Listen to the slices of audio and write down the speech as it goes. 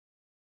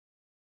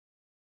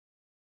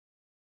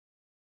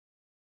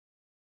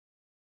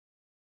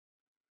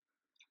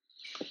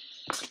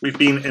We've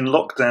been in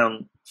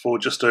lockdown for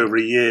just over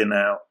a year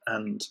now,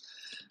 and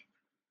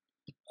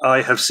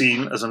I have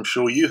seen, as I'm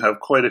sure you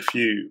have, quite a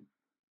few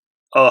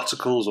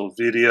articles or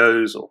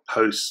videos or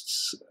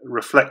posts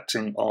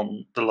reflecting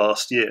on the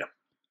last year.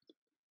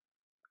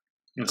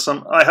 And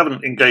I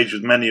haven't engaged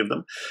with many of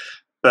them,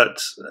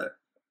 but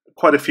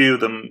quite a few of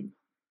them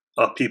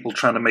are people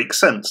trying to make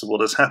sense of what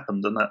has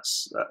happened, and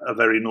that's a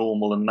very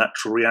normal and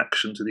natural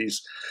reaction to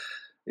these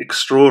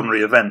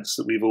extraordinary events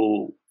that we've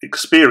all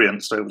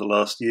experienced over the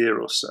last year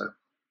or so.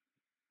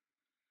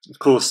 Of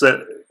course,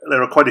 there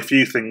are quite a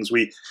few things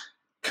we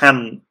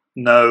can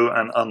know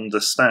and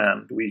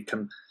understand. We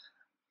can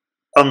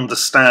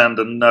understand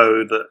and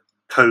know that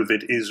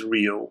COVID is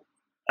real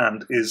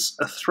and is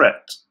a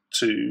threat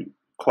to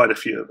quite a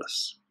few of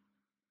us.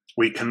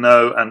 We can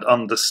know and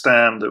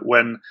understand that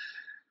when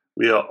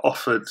we are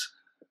offered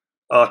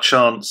our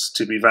chance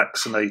to be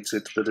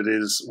vaccinated, that it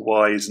is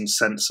wise and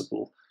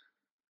sensible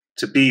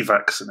to be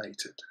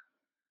vaccinated.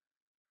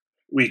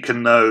 We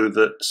can know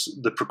that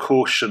the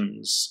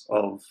precautions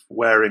of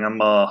wearing a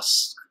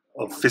mask,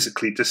 of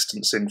physically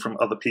distancing from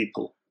other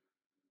people,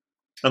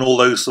 and all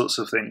those sorts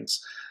of things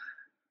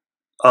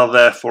are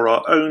there for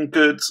our own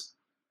good,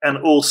 and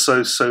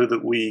also so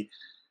that we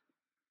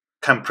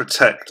can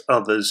protect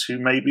others who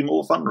may be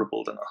more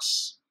vulnerable than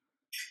us.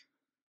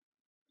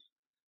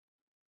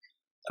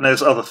 And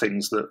there's other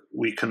things that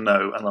we can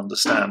know and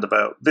understand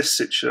about this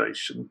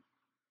situation.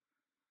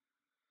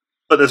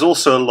 But there's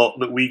also a lot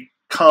that we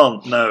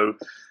can't know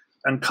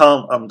and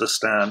can't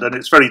understand. And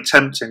it's very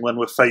tempting when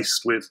we're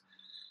faced with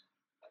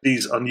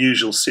these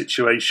unusual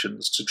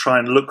situations to try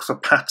and look for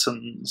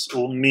patterns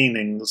or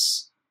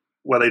meanings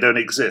where they don't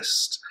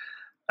exist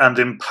and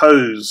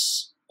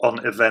impose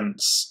on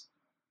events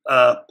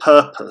a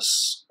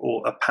purpose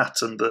or a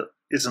pattern that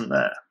isn't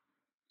there.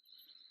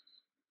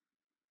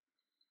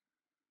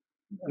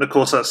 And of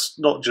course, that's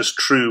not just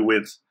true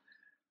with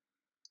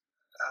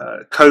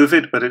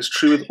COVID, but it's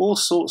true with all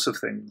sorts of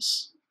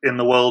things in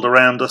the world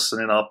around us and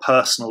in our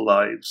personal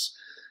lives.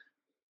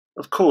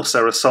 Of course,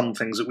 there are some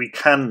things that we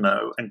can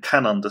know and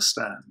can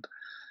understand,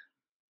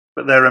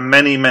 but there are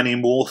many, many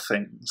more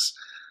things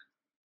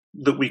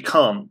that we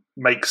can't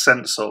make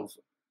sense of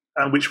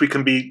and which we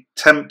can be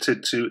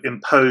tempted to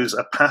impose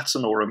a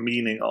pattern or a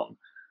meaning on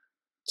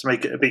to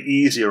make it a bit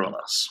easier on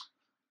us,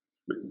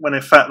 when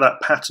in fact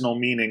that pattern or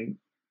meaning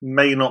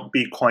may not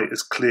be quite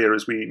as clear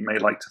as we may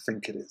like to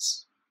think it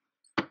is.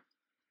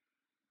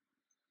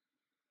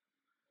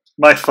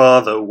 My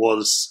father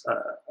was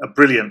a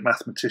brilliant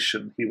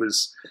mathematician. He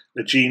was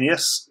a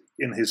genius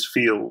in his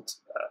field,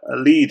 a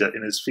leader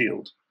in his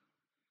field,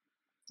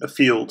 a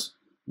field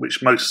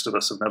which most of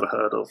us have never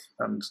heard of,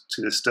 and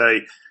to this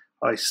day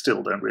I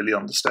still don't really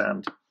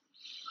understand.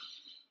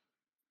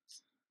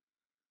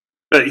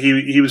 But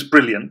he was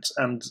brilliant,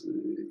 and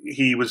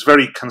he was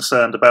very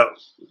concerned about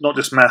not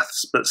just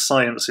maths, but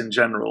science in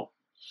general,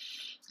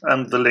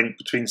 and the link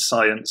between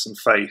science and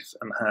faith,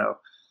 and how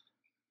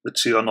the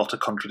two are not a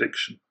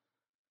contradiction.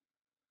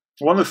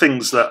 One of the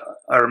things that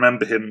I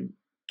remember him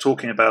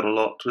talking about a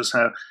lot was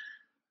how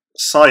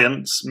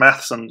science,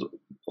 maths, and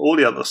all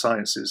the other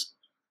sciences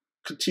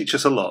could teach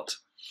us a lot.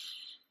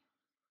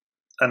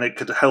 And it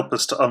could help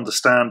us to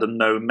understand and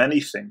know many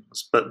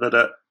things, but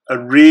that a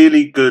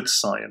really good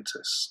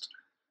scientist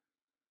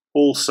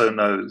also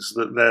knows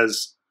that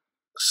there's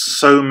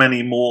so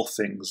many more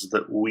things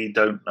that we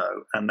don't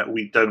know and that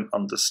we don't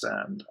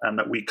understand and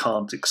that we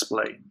can't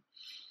explain.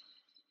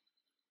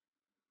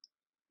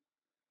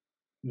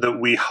 That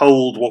we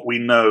hold what we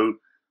know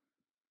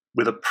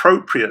with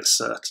appropriate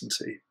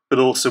certainty, but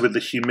also with the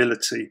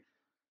humility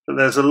that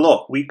there's a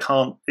lot we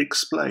can't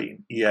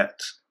explain yet.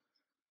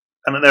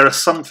 And that there are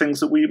some things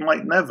that we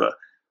might never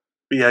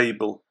be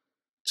able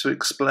to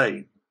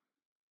explain.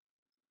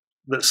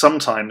 That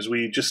sometimes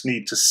we just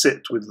need to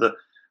sit with the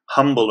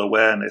humble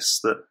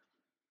awareness that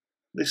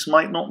this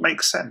might not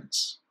make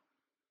sense.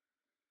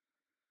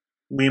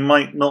 We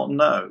might not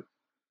know.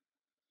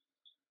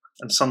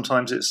 And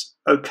sometimes it's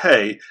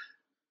okay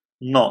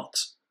not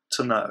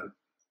to know.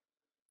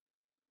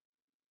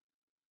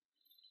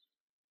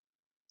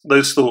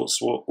 Those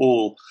thoughts were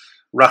all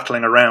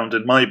rattling around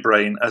in my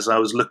brain as I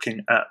was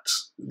looking at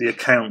the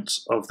account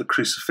of the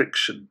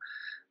crucifixion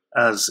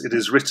as it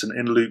is written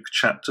in Luke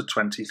chapter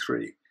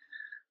 23.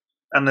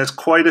 And there's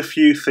quite a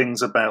few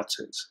things about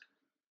it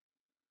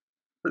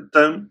that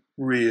don't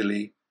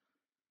really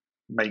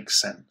make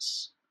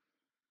sense.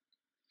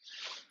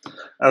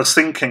 I was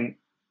thinking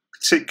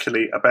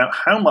particularly about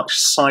how much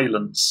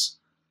silence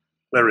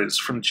there is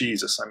from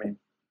Jesus. I mean,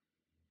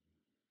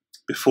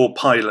 before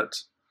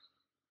Pilate,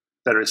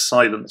 there is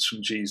silence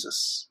from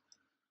Jesus.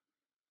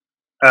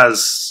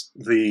 As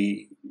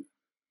the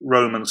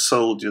Roman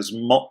soldiers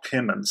mock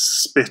him and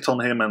spit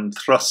on him and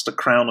thrust a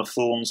crown of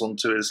thorns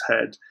onto his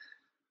head,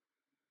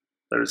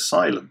 there is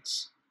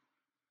silence.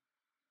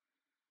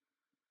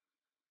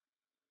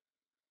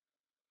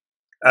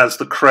 As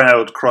the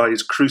crowd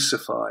cries,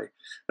 "Crucify,"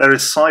 there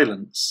is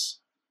silence.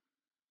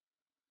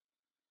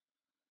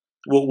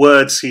 What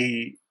words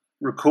he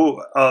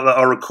that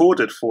are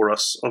recorded for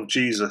us of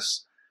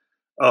Jesus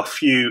are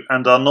few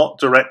and are not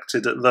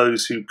directed at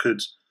those who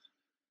could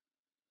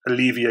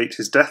alleviate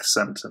his death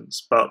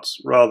sentence, but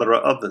rather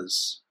at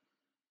others.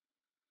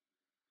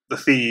 The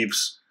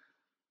thieves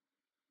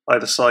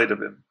either side of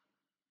him.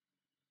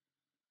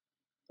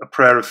 A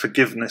prayer of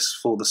forgiveness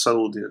for the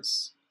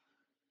soldiers.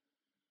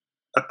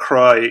 A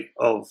cry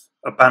of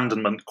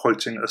abandonment,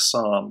 quoting a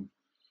psalm.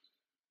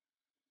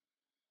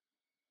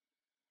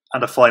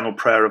 And a final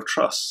prayer of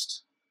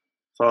trust.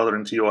 Father,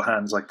 into your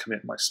hands I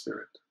commit my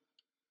spirit.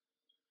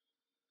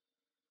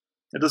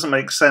 It doesn't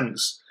make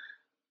sense.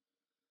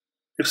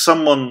 If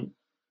someone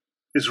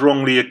is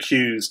wrongly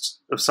accused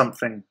of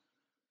something,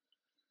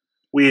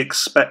 we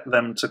expect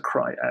them to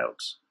cry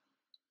out.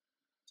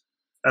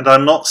 And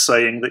I'm not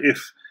saying that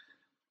if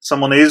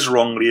someone is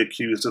wrongly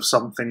accused of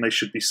something, they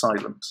should be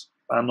silent.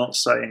 I'm not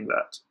saying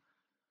that.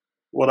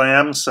 What I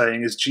am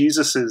saying is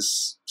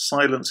Jesus'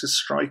 silence is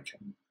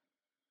striking.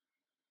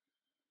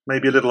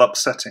 Maybe a little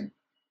upsetting.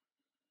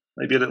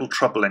 Maybe a little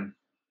troubling.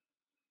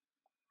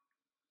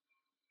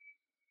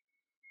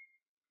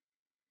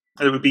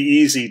 It would be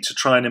easy to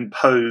try and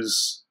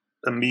impose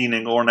a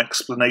meaning or an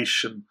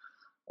explanation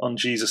on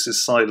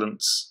Jesus'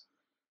 silence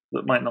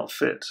that might not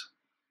fit.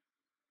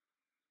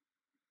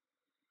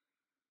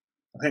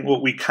 I think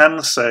what we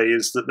can say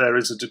is that there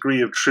is a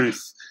degree of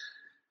truth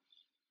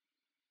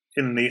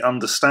in the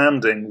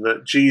understanding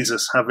that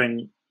Jesus,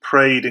 having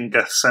prayed in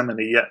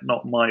Gethsemane, yet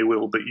not my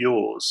will but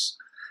yours,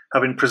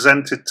 having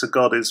presented to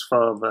God his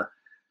Father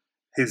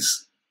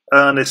his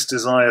earnest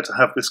desire to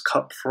have this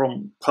cup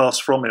pass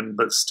from him,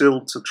 but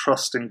still to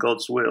trust in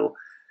God's will,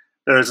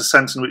 there is a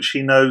sense in which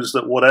he knows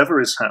that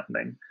whatever is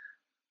happening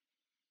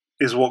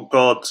is what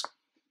God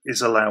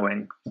is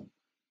allowing,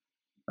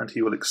 and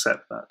he will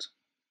accept that.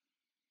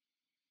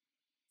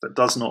 That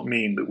does not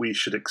mean that we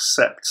should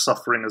accept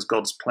suffering as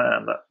God's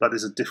plan. That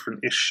is a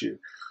different issue,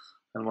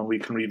 and one we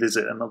can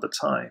revisit another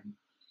time.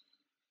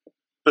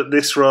 But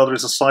this rather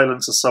is a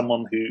silence of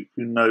someone who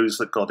knows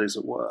that God is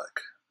at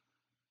work.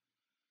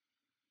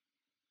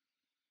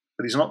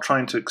 But he's not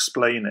trying to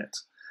explain it.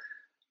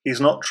 He's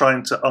not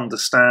trying to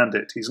understand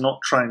it. He's not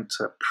trying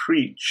to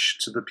preach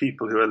to the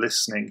people who are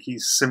listening.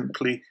 He's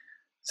simply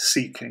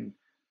seeking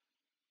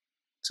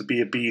to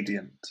be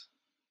obedient.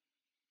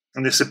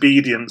 And this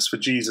obedience for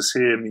Jesus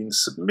here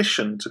means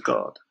submission to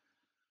God.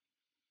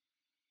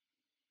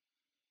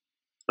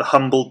 The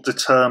humble,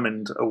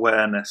 determined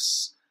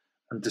awareness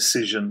and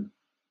decision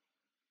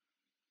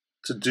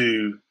to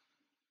do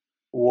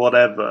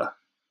whatever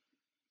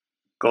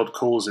God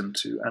calls him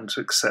to, and to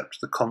accept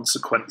the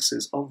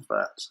consequences of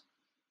that.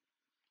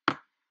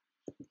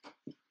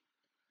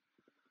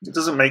 It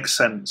doesn't make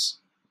sense.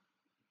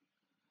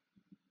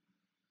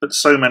 But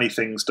so many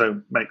things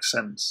don't make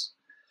sense.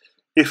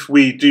 If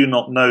we do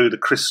not know the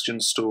Christian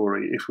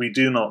story, if we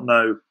do not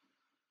know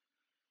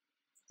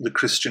the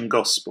Christian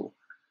gospel,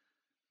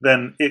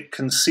 then it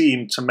can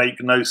seem to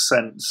make no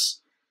sense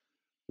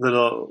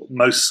that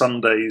most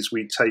Sundays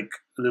we take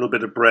a little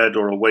bit of bread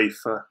or a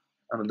wafer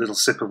and a little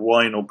sip of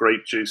wine or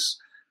grape juice,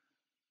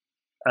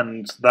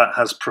 and that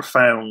has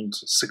profound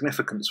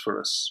significance for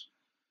us.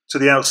 To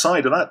the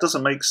outsider, that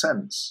doesn't make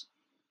sense.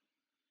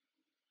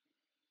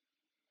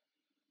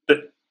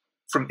 But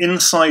from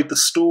inside the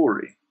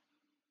story,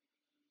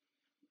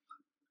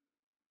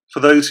 for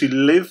those who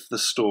live the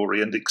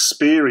story and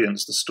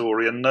experience the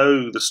story and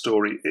know the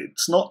story,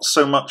 it's not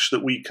so much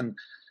that we can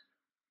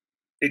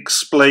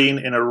explain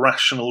in a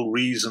rational,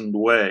 reasoned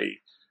way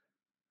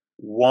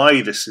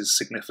why this is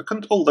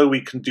significant, although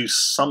we can do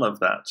some of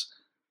that,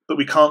 but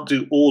we can't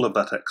do all of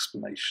that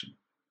explanation.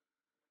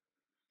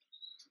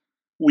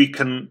 We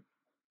can,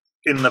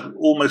 in the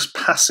almost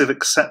passive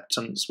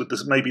acceptance with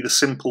this, maybe the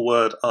simple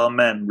word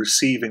Amen,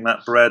 receiving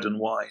that bread and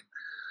wine,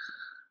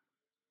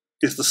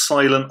 is the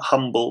silent,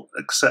 humble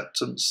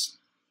acceptance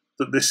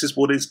that this is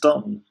what is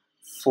done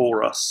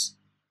for us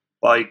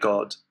by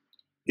God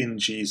in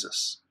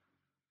Jesus.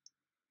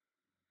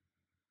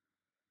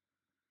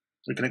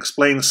 We can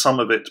explain some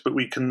of it, but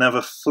we can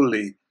never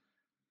fully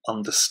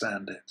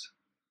understand it.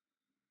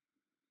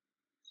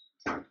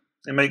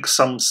 It makes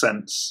some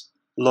sense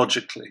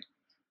logically,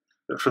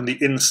 but from the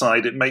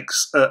inside it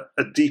makes a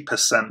deeper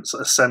sense,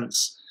 a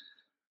sense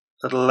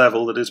at a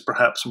level that is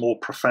perhaps more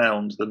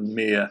profound than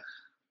mere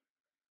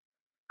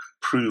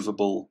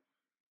provable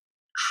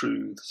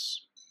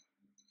truths.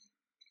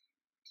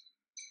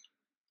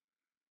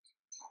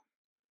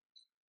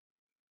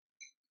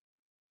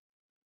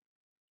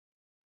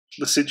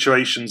 The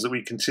situations that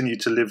we continue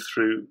to live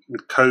through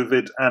with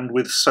COVID and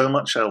with so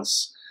much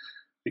else,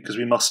 because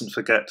we mustn't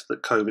forget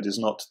that COVID is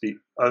not the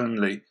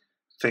only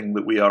thing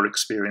that we are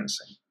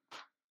experiencing.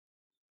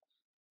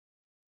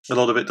 A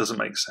lot of it doesn't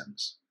make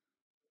sense.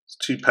 It's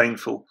too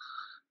painful,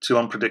 too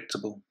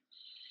unpredictable,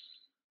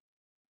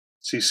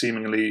 too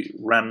seemingly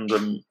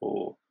random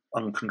or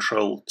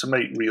uncontrolled to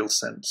make real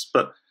sense.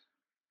 But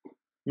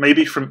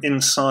maybe from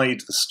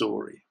inside the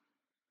story,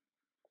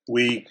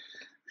 we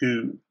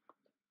who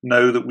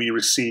know that we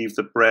receive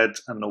the bread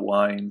and the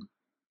wine,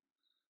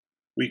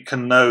 we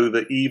can know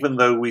that even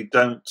though we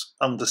don't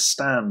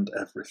understand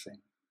everything,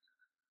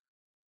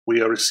 we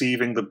are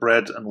receiving the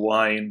bread and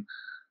wine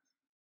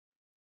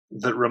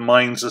that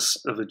reminds us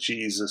of a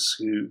Jesus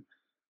who,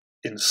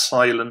 in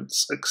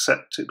silence,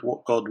 accepted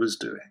what God was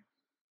doing.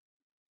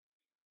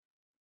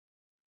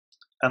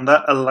 And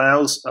that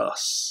allows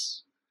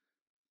us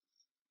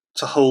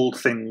to hold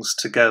things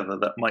together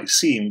that might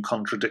seem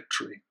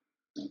contradictory.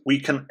 We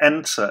can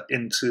enter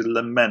into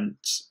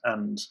lament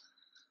and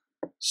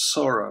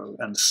sorrow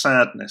and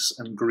sadness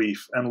and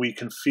grief, and we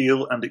can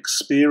feel and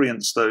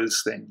experience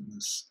those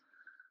things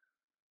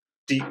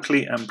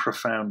deeply and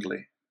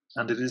profoundly,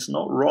 and it is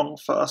not wrong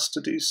for us to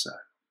do so.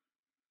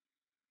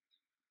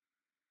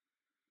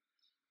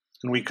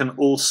 And we can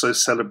also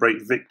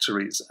celebrate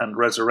victories and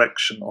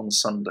resurrection on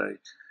Sunday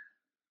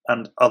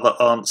and other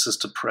answers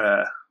to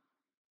prayer,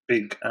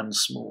 big and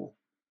small,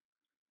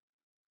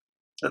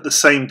 at the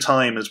same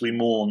time as we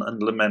mourn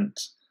and lament.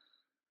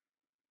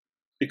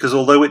 Because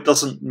although it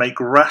doesn't make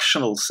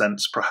rational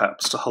sense,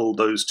 perhaps, to hold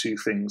those two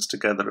things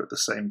together at the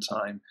same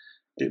time,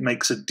 it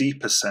makes a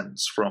deeper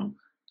sense from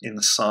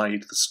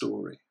inside the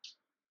story.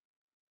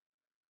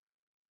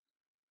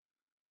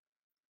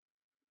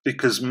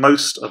 Because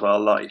most of our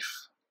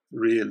life,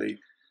 really,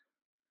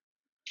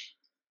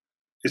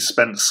 is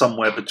spent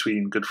somewhere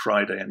between Good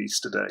Friday and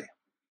Easter Day.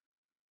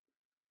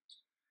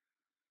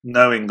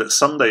 Knowing that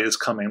Sunday is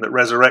coming, that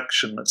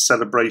resurrection, that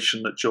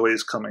celebration, that joy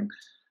is coming,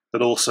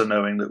 but also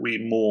knowing that we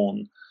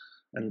mourn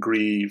and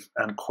grieve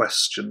and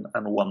question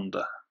and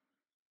wonder.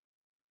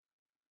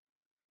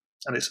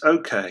 And it's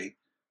okay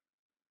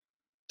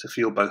to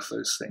feel both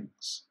those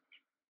things.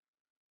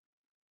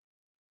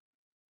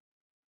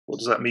 What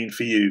does that mean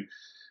for you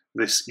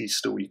this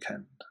Easter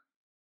weekend?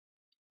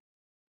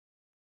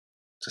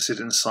 To sit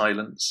in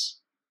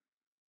silence,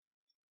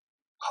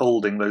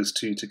 holding those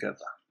two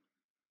together.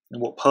 And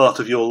what part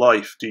of your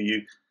life do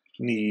you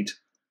need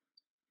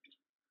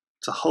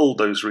to hold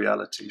those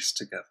realities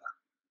together?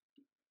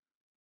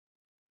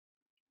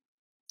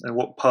 And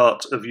what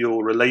part of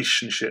your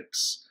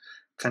relationships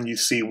can you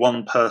see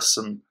one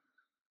person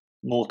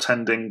more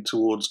tending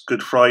towards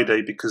Good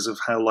Friday because of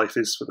how life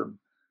is for them,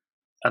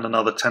 and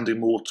another tending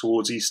more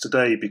towards Easter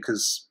Day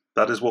because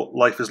that is what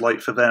life is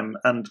like for them,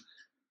 and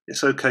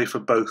it's okay for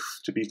both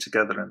to be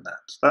together in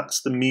that.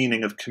 That's the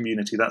meaning of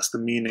community. That's the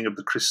meaning of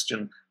the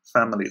Christian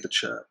family, the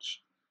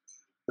church,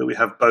 that we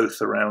have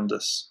both around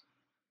us,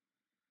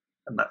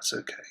 and that's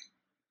okay.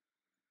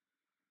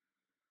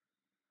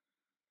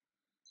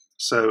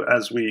 So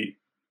as we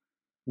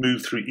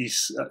move through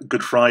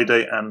Good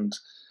Friday and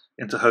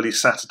into Holy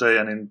Saturday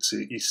and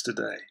into Easter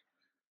Day,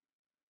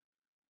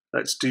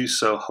 let's do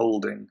so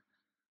holding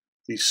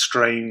these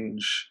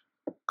strange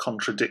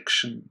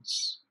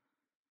contradictions,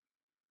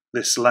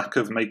 this lack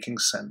of making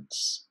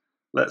sense.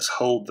 Let's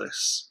hold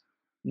this,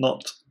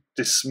 not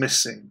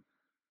dismissing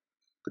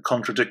the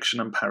contradiction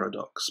and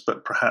paradox,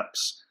 but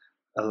perhaps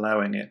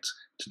allowing it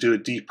to do a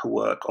deeper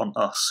work on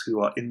us who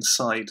are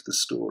inside the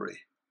story,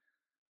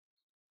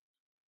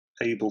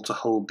 able to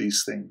hold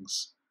these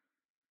things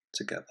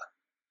together.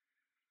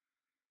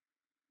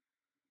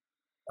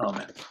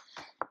 Amen.